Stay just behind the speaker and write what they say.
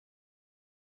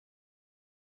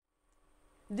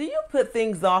Do you put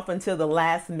things off until the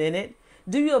last minute?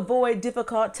 Do you avoid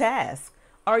difficult tasks?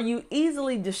 Are you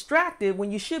easily distracted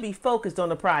when you should be focused on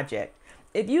the project?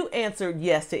 If you answered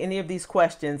yes to any of these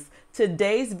questions,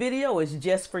 today's video is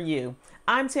just for you.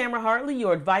 I'm Tamara Hartley,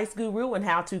 your advice guru and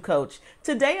how-to coach.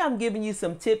 Today I'm giving you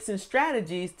some tips and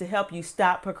strategies to help you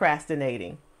stop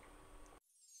procrastinating.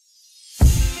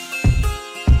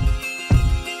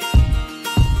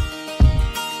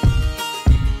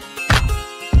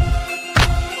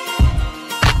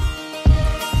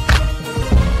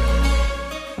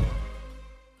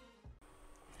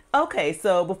 Okay,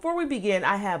 so before we begin,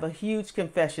 I have a huge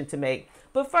confession to make.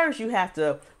 But first, you have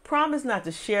to promise not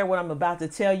to share what I'm about to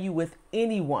tell you with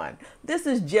anyone. This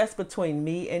is just between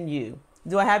me and you.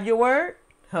 Do I have your word?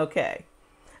 Okay.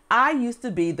 I used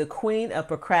to be the queen of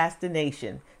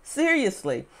procrastination.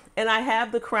 Seriously. And I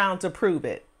have the crown to prove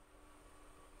it.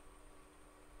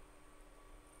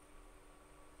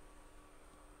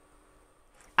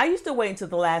 I used to wait until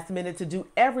the last minute to do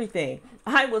everything.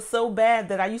 I was so bad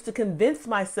that I used to convince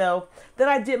myself that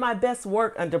I did my best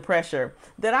work under pressure,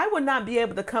 that I would not be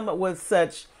able to come up with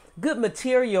such good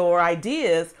material or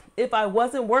ideas if I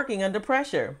wasn't working under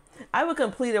pressure. I would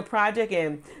complete a project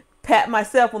and pat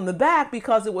myself on the back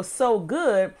because it was so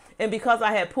good and because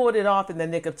I had pulled it off in the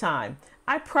nick of time.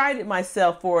 I prided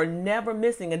myself for never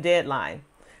missing a deadline.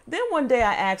 Then one day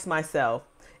I asked myself,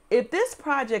 if this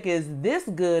project is this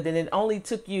good and it only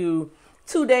took you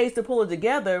 2 days to pull it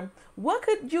together, what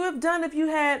could you have done if you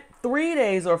had 3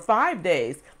 days or 5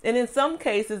 days, and in some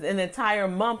cases an entire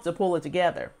month to pull it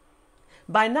together?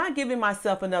 By not giving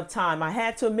myself enough time, I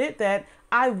had to admit that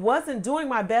I wasn't doing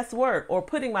my best work or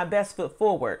putting my best foot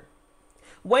forward.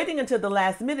 Waiting until the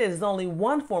last minute is only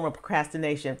one form of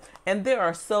procrastination, and there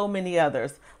are so many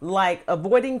others, like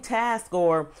avoiding tasks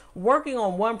or working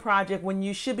on one project when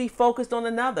you should be focused on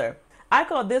another. I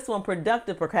call this one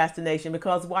productive procrastination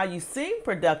because while you seem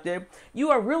productive, you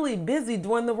are really busy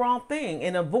doing the wrong thing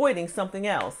and avoiding something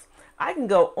else. I can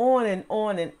go on and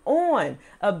on and on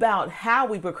about how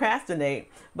we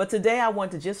procrastinate, but today I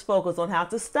want to just focus on how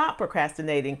to stop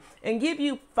procrastinating and give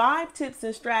you 5 tips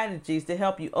and strategies to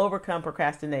help you overcome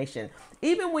procrastination,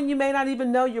 even when you may not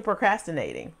even know you're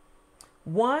procrastinating.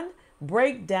 1,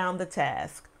 break down the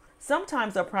task.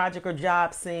 Sometimes a project or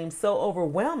job seems so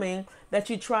overwhelming that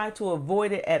you try to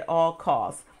avoid it at all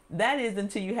costs. That is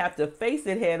until you have to face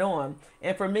it head on.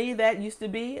 And for me, that used to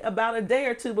be about a day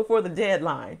or 2 before the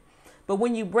deadline. But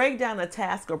when you break down a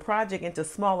task or project into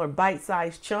smaller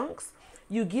bite-sized chunks,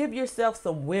 you give yourself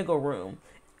some wiggle room.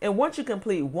 And once you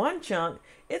complete one chunk,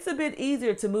 it's a bit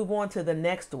easier to move on to the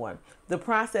next one. The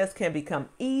process can become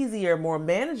easier, more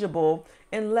manageable,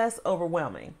 and less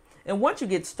overwhelming. And once you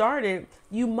get started,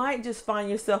 you might just find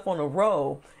yourself on a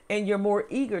roll and you're more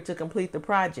eager to complete the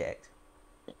project.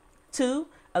 2,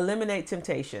 eliminate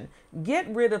temptation. Get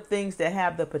rid of things that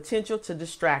have the potential to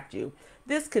distract you.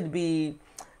 This could be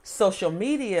social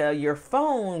media, your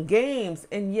phone, games,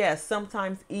 and yes,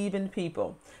 sometimes even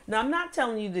people. Now, I'm not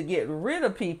telling you to get rid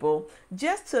of people,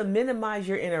 just to minimize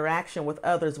your interaction with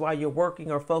others while you're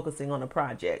working or focusing on a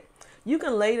project. You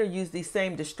can later use these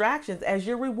same distractions as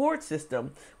your reward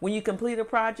system. When you complete a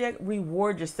project,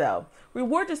 reward yourself.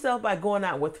 Reward yourself by going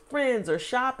out with friends or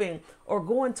shopping or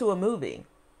going to a movie.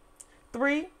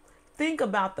 3, think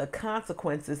about the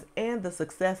consequences and the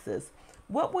successes.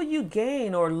 What will you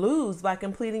gain or lose by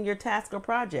completing your task or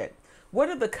project? What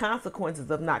are the consequences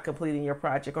of not completing your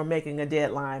project or making a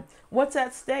deadline? What's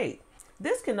at stake?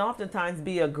 This can oftentimes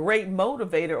be a great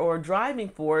motivator or a driving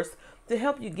force to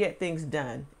help you get things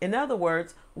done. In other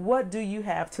words, what do you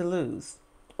have to lose?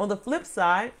 On the flip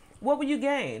side, what will you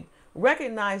gain?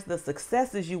 Recognize the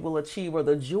successes you will achieve or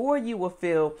the joy you will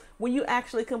feel when you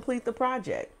actually complete the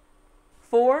project.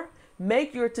 4,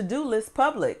 make your to-do list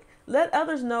public. Let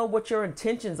others know what your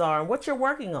intentions are and what you're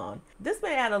working on. This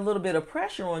may add a little bit of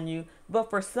pressure on you, but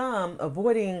for some,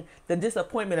 avoiding the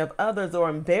disappointment of others or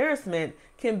embarrassment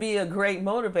can be a great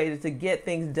motivator to get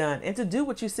things done and to do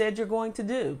what you said you're going to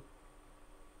do.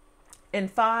 And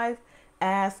 5,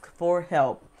 ask for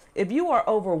help. If you are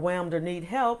overwhelmed or need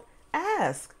help,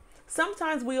 ask.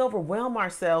 Sometimes we overwhelm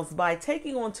ourselves by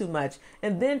taking on too much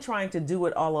and then trying to do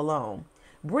it all alone.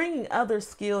 Bringing other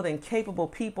skilled and capable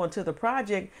people into the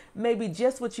project may be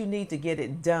just what you need to get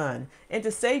it done and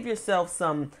to save yourself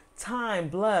some time,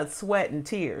 blood, sweat, and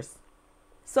tears.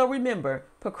 So remember,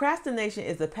 procrastination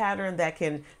is a pattern that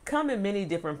can come in many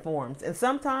different forms, and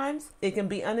sometimes it can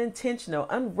be unintentional,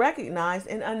 unrecognized,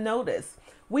 and unnoticed.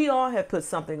 We all have put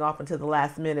something off until the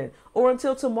last minute or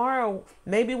until tomorrow,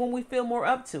 maybe when we feel more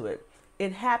up to it.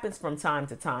 It happens from time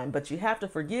to time, but you have to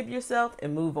forgive yourself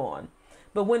and move on.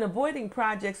 But when avoiding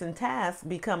projects and tasks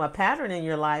become a pattern in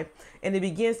your life and it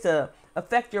begins to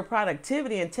affect your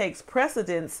productivity and takes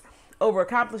precedence over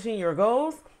accomplishing your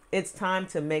goals, it's time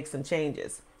to make some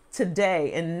changes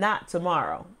today and not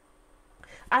tomorrow.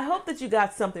 I hope that you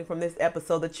got something from this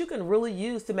episode that you can really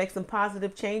use to make some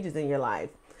positive changes in your life.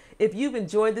 If you've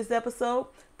enjoyed this episode,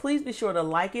 please be sure to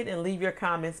like it and leave your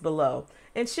comments below.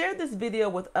 And share this video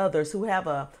with others who have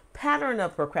a pattern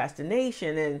of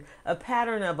procrastination and a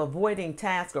pattern of avoiding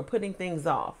tasks or putting things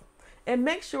off. And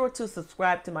make sure to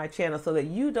subscribe to my channel so that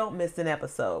you don't miss an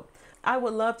episode. I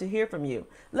would love to hear from you.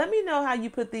 Let me know how you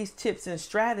put these tips and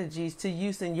strategies to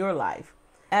use in your life.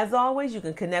 As always, you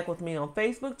can connect with me on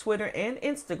Facebook, Twitter, and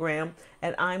Instagram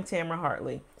at I'm Tamara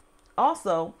Hartley.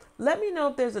 Also, let me know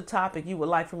if there's a topic you would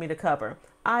like for me to cover.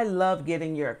 I love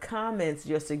getting your comments,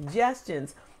 your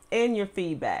suggestions, and your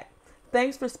feedback.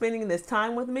 Thanks for spending this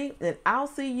time with me, and I'll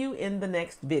see you in the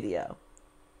next video.